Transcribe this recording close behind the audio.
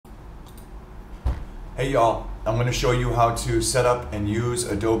Hey y'all, I'm going to show you how to set up and use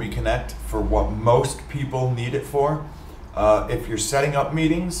Adobe Connect for what most people need it for. If you're setting up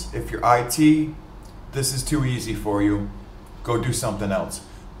meetings, if you're IT, this is too easy for you. Go do something else.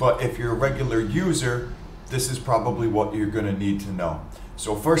 But if you're a regular user, this is probably what you're going to need to know.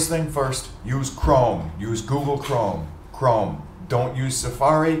 So first thing first, use Chrome. Use Google Chrome. Chrome. Don't use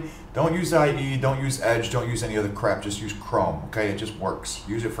Safari. Don't use IE. Don't use Edge. Don't use any other crap. Just use Chrome. Okay? It just works.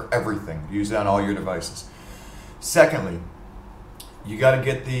 Use it for everything. Use it on all your devices. Secondly, you got to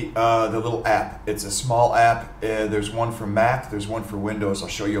get the little app. It's a small app. There's one for Mac. There's one for Windows. I'll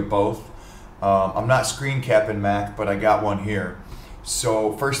show you both. I'm not screen capping Mac, but I got one here.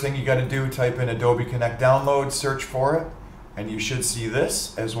 So first thing you got to do, type in Adobe Connect download, search for it, and you should see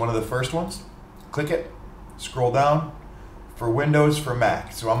this as one of the first ones. Click it, scroll down, for Windows, for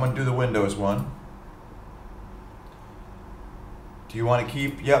Mac. So I'm going to do the Windows one. Do you want to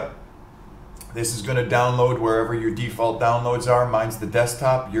keep? Yep. This is going to download wherever your default downloads are. Mine's the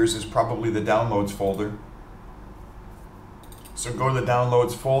desktop. Yours is probably the downloads folder. So go to the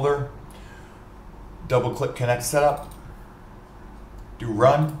downloads folder, double click Connect Setup. Do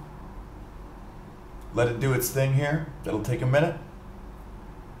run. Let it do its thing here. That'll take a minute.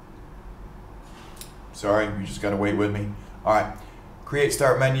 Sorry, you just gotta wait with me. Alright, create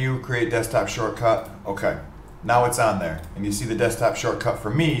start menu, create desktop shortcut. Okay, now it's on there. And you see the desktop shortcut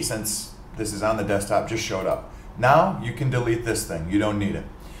for me, since this is on the desktop, just showed up. Now you can delete this thing, you don't need it.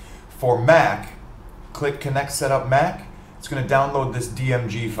 For Mac, click Connect Setup Mac. It's gonna download this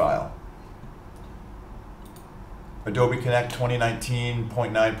DMG file. Adobe Connect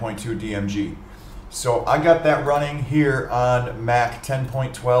 2019.9.2 DMG. So I got that running here on Mac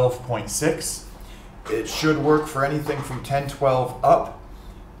 10.12.6. It should work for anything from 10.12 up.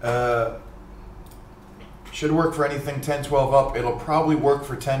 Should work for anything 10.12 up. It'll probably work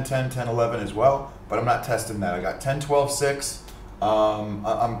for 10.10, 10.11 as well, but I'm not testing that. I got 10.12.6.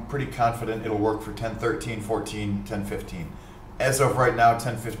 I'm pretty confident it'll work for 10.13, 14, 10.15. As of right now,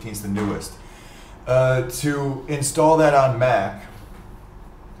 10.15 is the newest. To install that on Mac,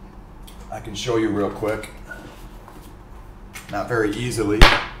 I can show you real quick. Not very easily,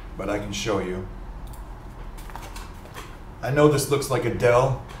 but I can show you. I know this looks like a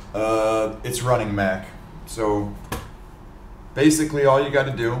Dell. It's running Mac. So basically all you got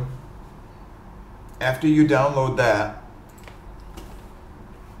to do, after you download that,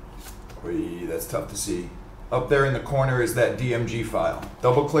 that's tough to see. Up there in the corner is that DMG file.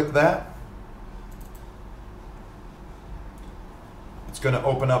 Double click that. It's going to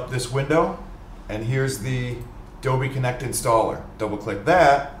open up this window, and here's the Adobe Connect installer. Double click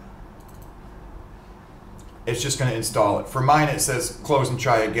that. It's just going to install it. For mine it says close and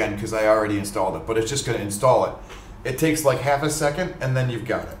try again because I already installed it, but it's just going to install it. It takes like half a second and then you've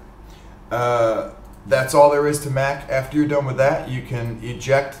got it. That's all there is to Mac. After you're done with that, you can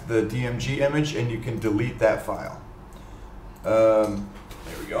eject the DMG image and you can delete that file. There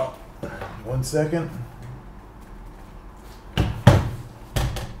we go. 1 second.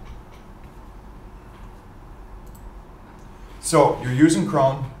 So you're using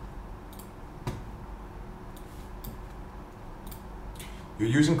Chrome. You're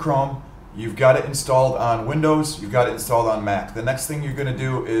using Chrome. You've got it installed on Windows. You've got it installed on Mac. The next thing you're going to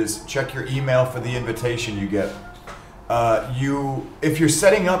do is check your email for the invitation you get. If you're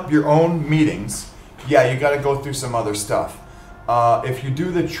setting up your own meetings, yeah, you got to go through some other stuff. If you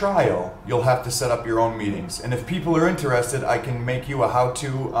do the trial, you'll have to set up your own meetings. And if people are interested, I can make you a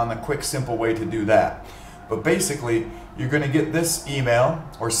how-to on a quick, simple way to do that. But basically, you're going to get this email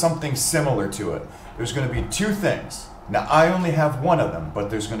or something similar to it. There's going to be two things. Now, I only have one of them, but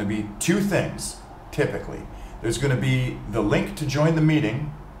there's going to be two things, typically. There's going to be the link to join the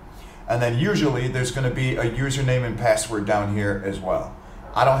meeting, and then usually there's going to be a username and password down here as well.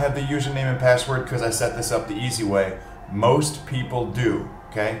 I don't have the username and password because I set this up the easy way. Most people do,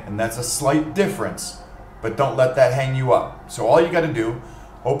 okay? And that's a slight difference, but don't let that hang you up. So all you got to do,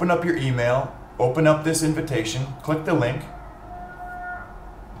 open up your email, open up this invitation, click the link.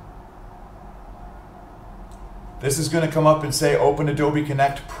 This is going to come up and say open Adobe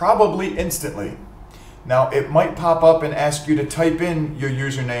Connect probably instantly. Now it might pop up and ask you to type in your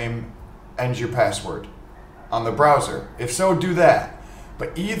username and your password on the browser. If so, do that.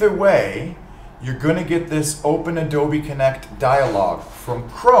 But either way, you're going to get this open Adobe Connect dialog from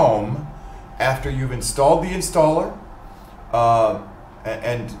Chrome after you've installed the installer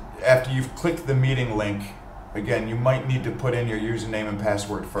and after you've clicked the meeting link. Again, you might need to put in your username and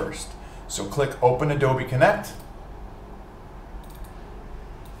password first. So click open Adobe Connect.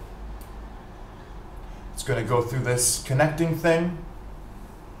 It's going to go through this connecting thing.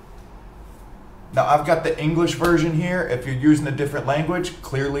 Now I've got the English version here. If you're using a different language,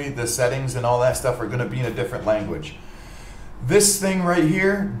 clearly the settings and all that stuff are going to be in a different language. This thing right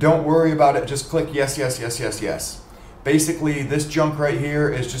here, don't worry about it. Just click yes, yes, yes, yes, yes. Basically, this junk right here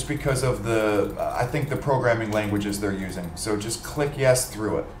is just because of I think the programming languages they're using. So just click yes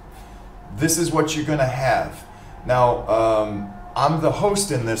through it. This is what you're going to have. Now, I'm the host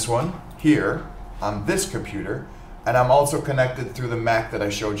in this one here on this computer, and I'm also connected through the Mac that I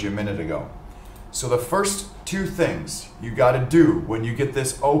showed you a minute ago. So the first two things you got to do when you get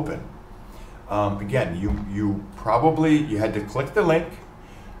this open, again, you had to click the link.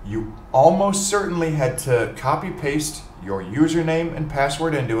 You almost certainly had to copy paste your username and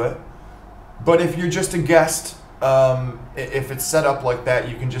password into it. But if you're just a guest, if it's set up like that,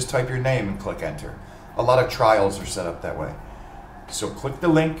 you can just type your name and click enter. A lot of trials are set up that way. So click the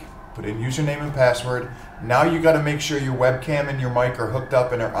link, put in username and password. Now you got to make sure your webcam and your mic are hooked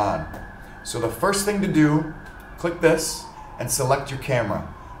up and are on. So the first thing to do, click this and select your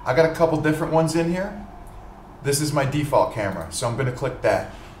camera. I got a couple different ones in here. This is my default camera, so I'm going to click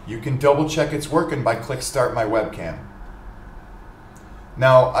that. You can double check it's working by click start my webcam.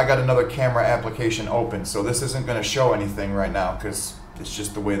 Now I got another camera application open, so this isn't going to show anything right now because it's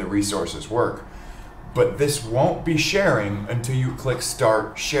just the way the resources work. But this won't be sharing until you click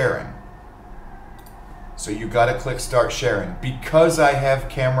start sharing. So you got to click start sharing. Because I have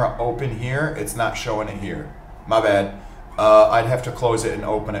camera open here, it's not showing it here. My bad. I'd have to close it and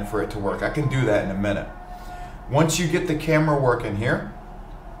open it for it to work. I can do that in a minute. Once you get the camera working here,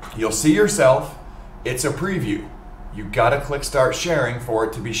 you'll see yourself. It's a preview. You got to click start sharing for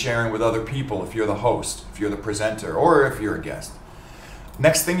it to be sharing with other people if you're the host, if you're the presenter, or if you're a guest.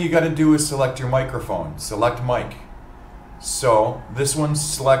 Next thing you got to do is select your microphone. Select mic. So this one's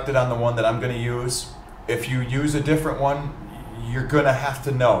selected on the one that I'm going to use. If you use a different one, you're going to have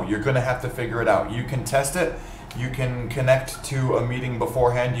to know. You're going to have to figure it out. You can test it. You can connect to a meeting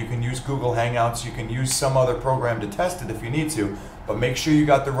beforehand. You can use Google Hangouts. You can use some other program to test it if you need to, but make sure you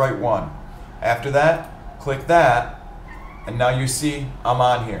got the right one. After that, click that, and now you see I'm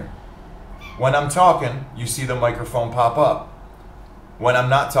on here. When I'm talking, you see the microphone pop up. When I'm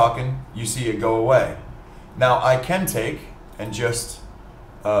not talking, you see it go away. Now I can take and just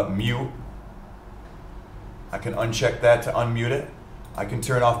mute. I can uncheck that to unmute it. I can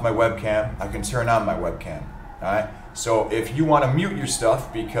turn off my webcam. I can turn on my webcam. Alright, so if you want to mute your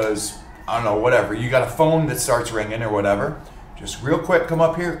stuff because, I don't know, whatever, you got a phone that starts ringing or whatever, just real quick come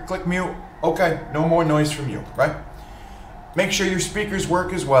up here, click mute, okay, no more noise from you, right? Make sure your speakers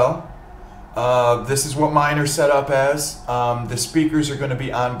work as well. This is what mine are set up as. The speakers are going to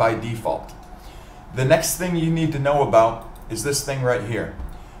be on by default. The next thing you need to know about is this thing right here.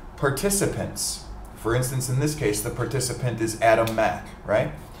 Participants. For instance, in this case, the participant is Adam Mack,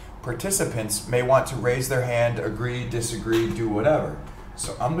 right? Participants may want to raise their hand, agree, disagree, do whatever.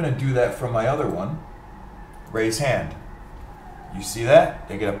 So I'm going to do that from my other one. Raise hand. You see that?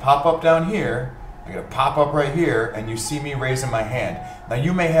 They get a pop up down here. I get a pop up right here, and you see me raising my hand. Now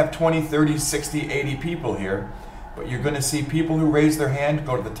you may have 20, 30, 60, 80 people here, but you're going to see people who raise their hand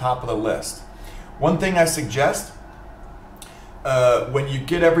go to the top of the list. One thing I suggest, when you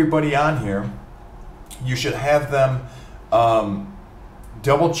get everybody on here, you should have them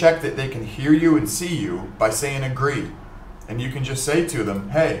double check that they can hear you and see you by saying agree. And you can just say to them,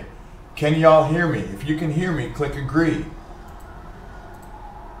 hey, can y'all hear me? If you can hear me, click agree.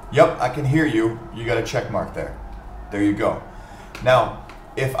 Yep, I can hear you. You got a check mark there. There you go. Now,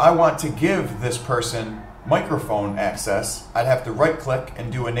 if I want to give this person microphone access, I'd have to right click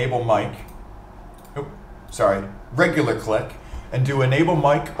and do enable mic. Regular click and do enable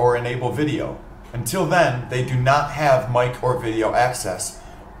mic or enable video. Until then, they do not have mic or video access,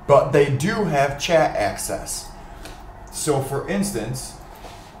 but they do have chat access. So for instance,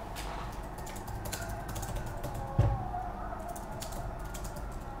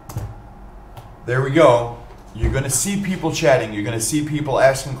 there we go. You're going to see people chatting. You're going to see people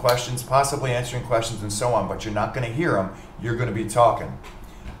asking questions, possibly answering questions and so on, but you're not going to hear them. You're going to be talking.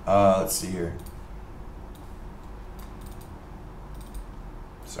 Let's see here.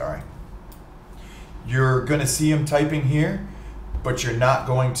 Sorry. You're going to see them typing here, but you're not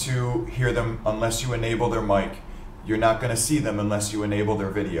going to hear them unless you enable their mic. You're not going to see them unless you enable their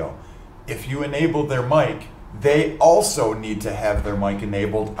video. If you enable their mic, they also need to have their mic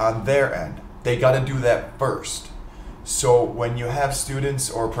enabled on their end. They got to do that first. So when you have students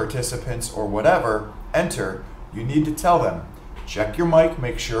or participants or whatever enter, you need to tell them, check your mic,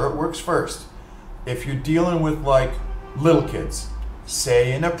 make sure it works first. If you're dealing with like little kids,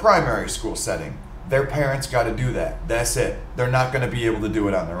 say in a primary school setting, their parents got to do that. That's it. They're not going to be able to do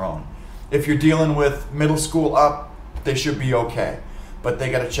it on their own. If you're dealing with middle school up, they should be okay, but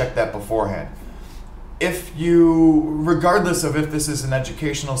they got to check that beforehand. If you, regardless of if this is an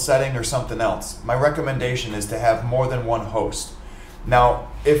educational setting or something else, my recommendation is to have more than one host. Now,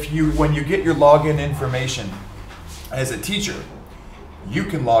 when you get your login information as a teacher, you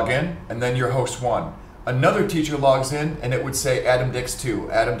can log in and then you're host 1. Another teacher logs in and it would say Adam Dix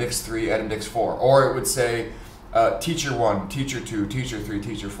 2, Adam Dix 3, Adam Dix 4, or it would say teacher 1, teacher 2, teacher 3,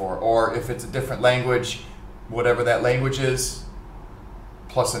 teacher 4, or if it's a different language, whatever that language is,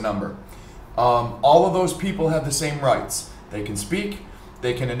 plus a number. All of those people have the same rights. They can speak,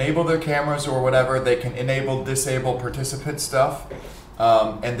 they can enable their cameras or whatever, they can enable, disable participant stuff,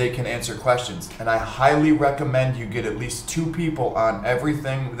 and they can answer questions. And I highly recommend you get at least 2 people on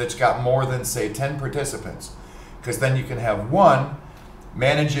everything that's got more than, say, 10 participants, because then you can have one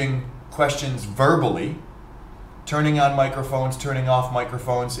managing questions verbally, turning on microphones, turning off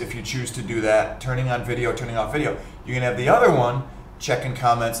microphones if you choose to do that, turning on video, turning off video. You can have the other one checking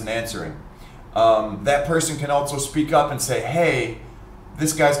comments and answering. That person can also speak up and say, hey,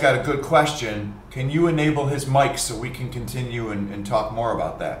 this guy's got a good question. Can you enable his mic so we can continue and talk more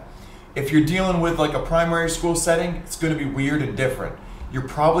about that? If you're dealing with like a primary school setting, it's going to be weird and different. You're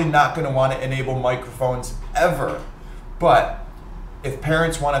probably not going to want to enable microphones ever. But if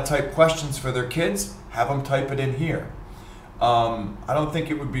parents want to type questions for their kids, have them type it in here. I don't think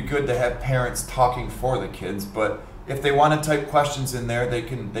it would be good to have parents talking for the kids, but if they want to type questions in there, they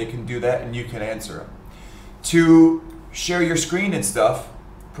can do that and you can answer them. To share your screen and stuff,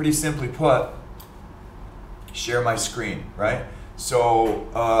 pretty simply put, share my screen, right? So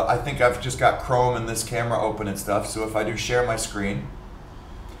I think I've just got Chrome and this camera open and stuff. So if I do share my screen,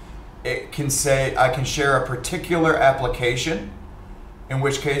 it can say I can share a particular application, in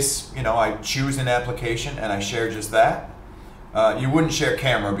which case, you know, I choose an application and I share just that. You wouldn't share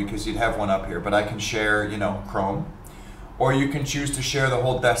camera because you'd have one up here, but I can share, you know, Chrome. Or you can choose to share the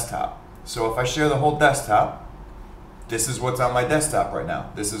whole desktop. So if I share the whole desktop, this is what's on my desktop right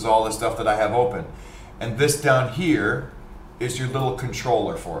now. This is all the stuff that I have open. And this down here is your little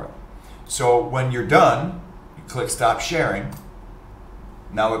controller for it. So when you're done, you click stop sharing.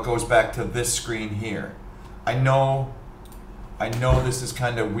 Now it goes back to this screen here. I know this is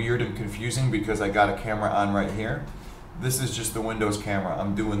kind of weird and confusing because I got a camera on right here. This is just the Windows camera.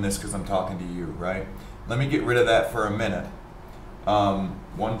 I'm doing this because I'm talking to you, right? Let me get rid of that for a minute.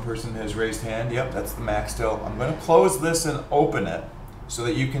 One person has raised hand. Yep, that's the Mac still. I'm going to close this and open it so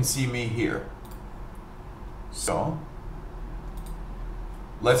that you can see me here. So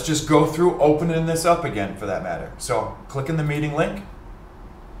let's just go through opening this up again for that matter. So click in the meeting link.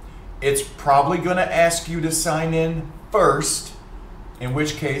 It's probably going to ask you to sign in first, in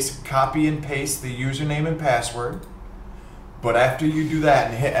which case copy and paste the username and password. But after you do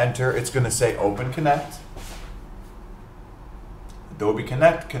that and hit enter, it's going to say Open Connect. Adobe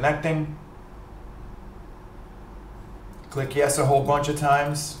Connect, connecting. Click yes a whole bunch of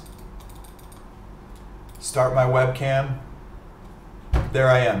times. Start my webcam. There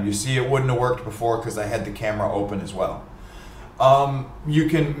I am. You see it wouldn't have worked before because I had the camera open as well. You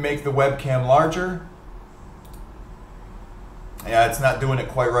can make the webcam larger. Yeah, it's not doing it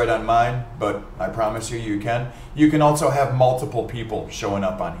quite right on mine, but I promise you, you can. You can also have multiple people showing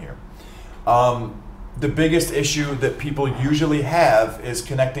up on here. The biggest issue that people usually have is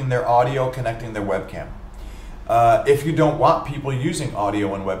connecting their audio, connecting their webcam. If you don't want people using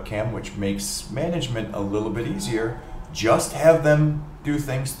audio and webcam, which makes management a little bit easier, just have them do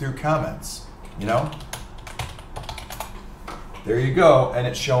things through comments, you know? There you go, and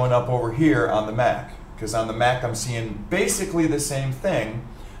it's showing up over here on the Mac. Because on the Mac I'm seeing basically the same thing,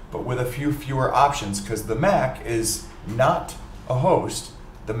 but with a few fewer options, because the Mac is not a host,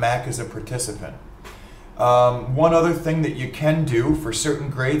 the Mac is a participant. One other thing that you can do for certain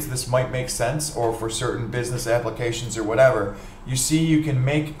grades, this might make sense, or for certain business applications or whatever, you see you can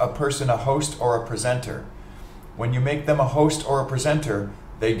make a person a host or a presenter. When you make them a host or a presenter,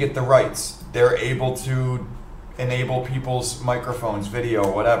 they get the rights. They're able to enable people's microphones,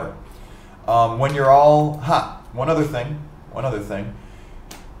 video, whatever. When you're all one other thing,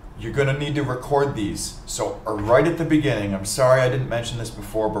 you're going to need to record these. So right at the beginning, I'm sorry I didn't mention this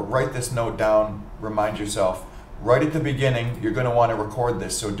before, but write this note down, remind yourself. Right at the beginning, you're going to want to record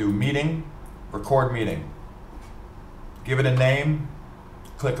this. So do meeting, record meeting. Give it a name,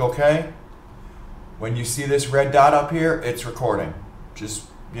 click OK. When you see this red dot up here, it's recording. Just,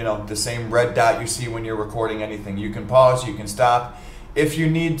 you know, the same red dot you see when you're recording anything. You can pause, you can stop. If you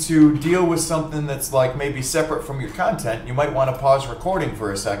need to deal with something that's like maybe separate from your content, you might want to pause recording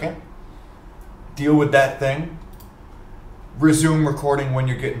for a second, deal with that thing, resume recording when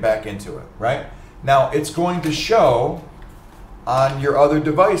you're getting back into it, right? Now, it's going to show on your other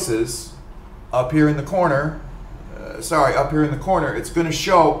devices up here in the corner, it's going to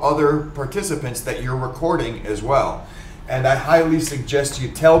show other participants that you're recording as well. And I highly suggest you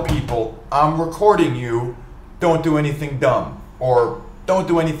tell people, I'm recording you, don't do anything dumb, or don't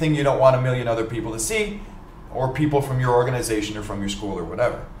do anything you don't want a million other people to see, or people from your organization or from your school or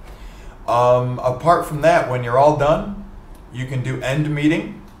whatever. Apart from that, when you're all done, you can do end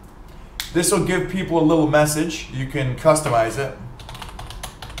meeting. This will give people a little message. You can customize it.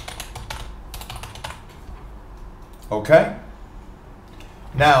 Okay.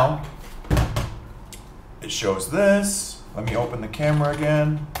 Now, it shows this. Let me open the camera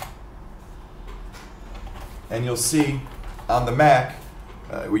again. And you'll see on the Mac,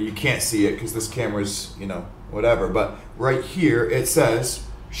 well, you can't see it because this camera's, you know, whatever, but right here it says,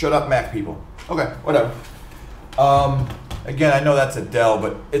 shut up Mac people. Okay, whatever. Again, I know that's a Dell,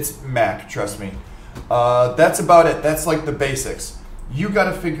 but it's Mac, trust me. That's about it. That's like the basics. You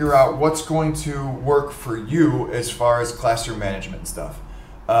got to figure out what's going to work for you as far as classroom management and stuff.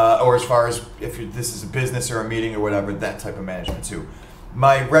 Or as far as if this is a business or a meeting or whatever, that type of management too.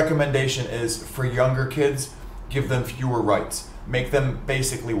 My recommendation is for younger kids, give them fewer rights. Make them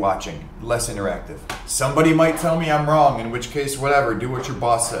basically watching, less interactive. Somebody might tell me I'm wrong, in which case, whatever, do what your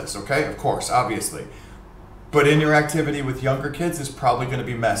boss says, okay? Of course, obviously. But interactivity with younger kids is probably going to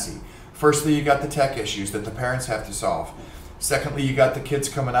be messy. Firstly, you got the tech issues that the parents have to solve. Secondly, you got the kids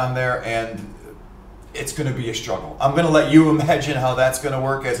coming on there and it's going to be a struggle. I'm going to let you imagine how that's going to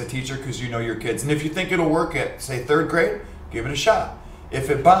work as a teacher because you know your kids. And if you think it'll work at, say, 3rd grade, give it a shot. If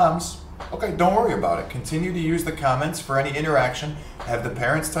it bombs, okay, don't worry about it. Continue to use the comments for any interaction. Have the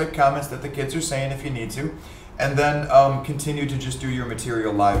parents type comments that the kids are saying if you need to. And then continue to just do your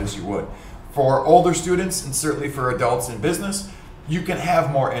material live as you would. For older students, and certainly for adults in business, you can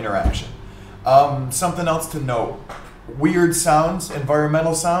have more interaction. Something else to note. Weird sounds,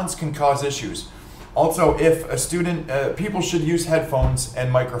 environmental sounds can cause issues. Also, if a student, people should use headphones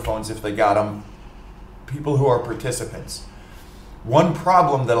and microphones if they got them, people who are participants. One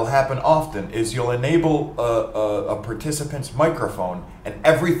problem that'll happen often is you'll enable a participant's microphone and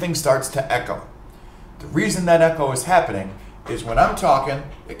everything starts to echo. The reason that echo is happening is when I'm talking,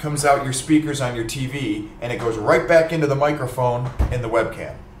 it comes out your speakers on your TV and it goes right back into the microphone in the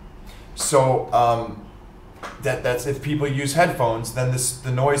webcam. So that's if people use headphones, then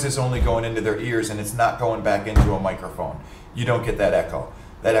the noise is only going into their ears and it's not going back into a microphone. You don't get that echo.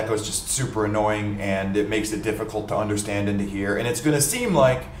 That echo is just super annoying and it makes it difficult to understand and to hear. And it's going to seem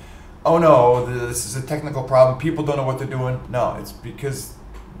like, oh no, this is a technical problem. People don't know what they're doing. No, it's because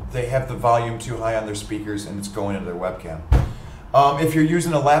they have the volume too high on their speakers and it's going into their webcam. If you're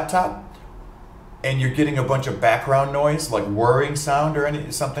using a laptop and you're getting a bunch of background noise, like whirring sound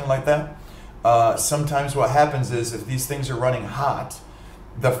or something like that, sometimes what happens is if these things are running hot,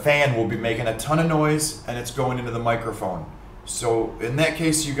 the fan will be making a ton of noise and it's going into the microphone. So in that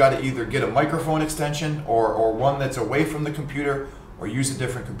case, you got to either get a microphone extension or one that's away from the computer or use a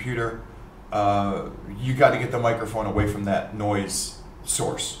different computer. You got to get the microphone away from that noise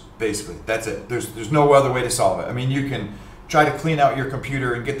source, basically. That's it. There's no other way to solve it. I mean, you can try to clean out your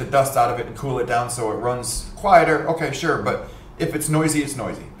computer and get the dust out of it and cool it down so it runs quieter. Okay, sure, but if it's noisy, it's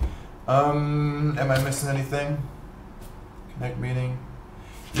noisy. Am I missing anything? Connect meeting.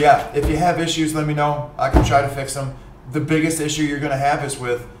 Yeah, if you have issues, let me know. I can try to fix them. The biggest issue you're going to have is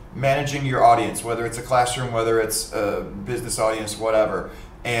with managing your audience, whether it's a classroom, whether it's a business audience, whatever.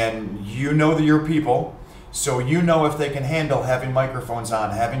 And you know your people, so you know if they can handle having microphones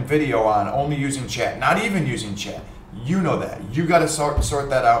on, having video on, only using chat, not even using chat. You know that. You got to sort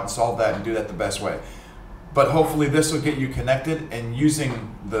that out and solve that and do that the best way. But hopefully this will get you connected and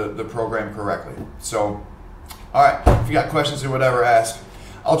using the program correctly. So, all right, if you got questions or whatever, ask.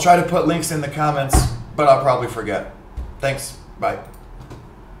 I'll try to put links in the comments, but I'll probably forget. Thanks. Bye.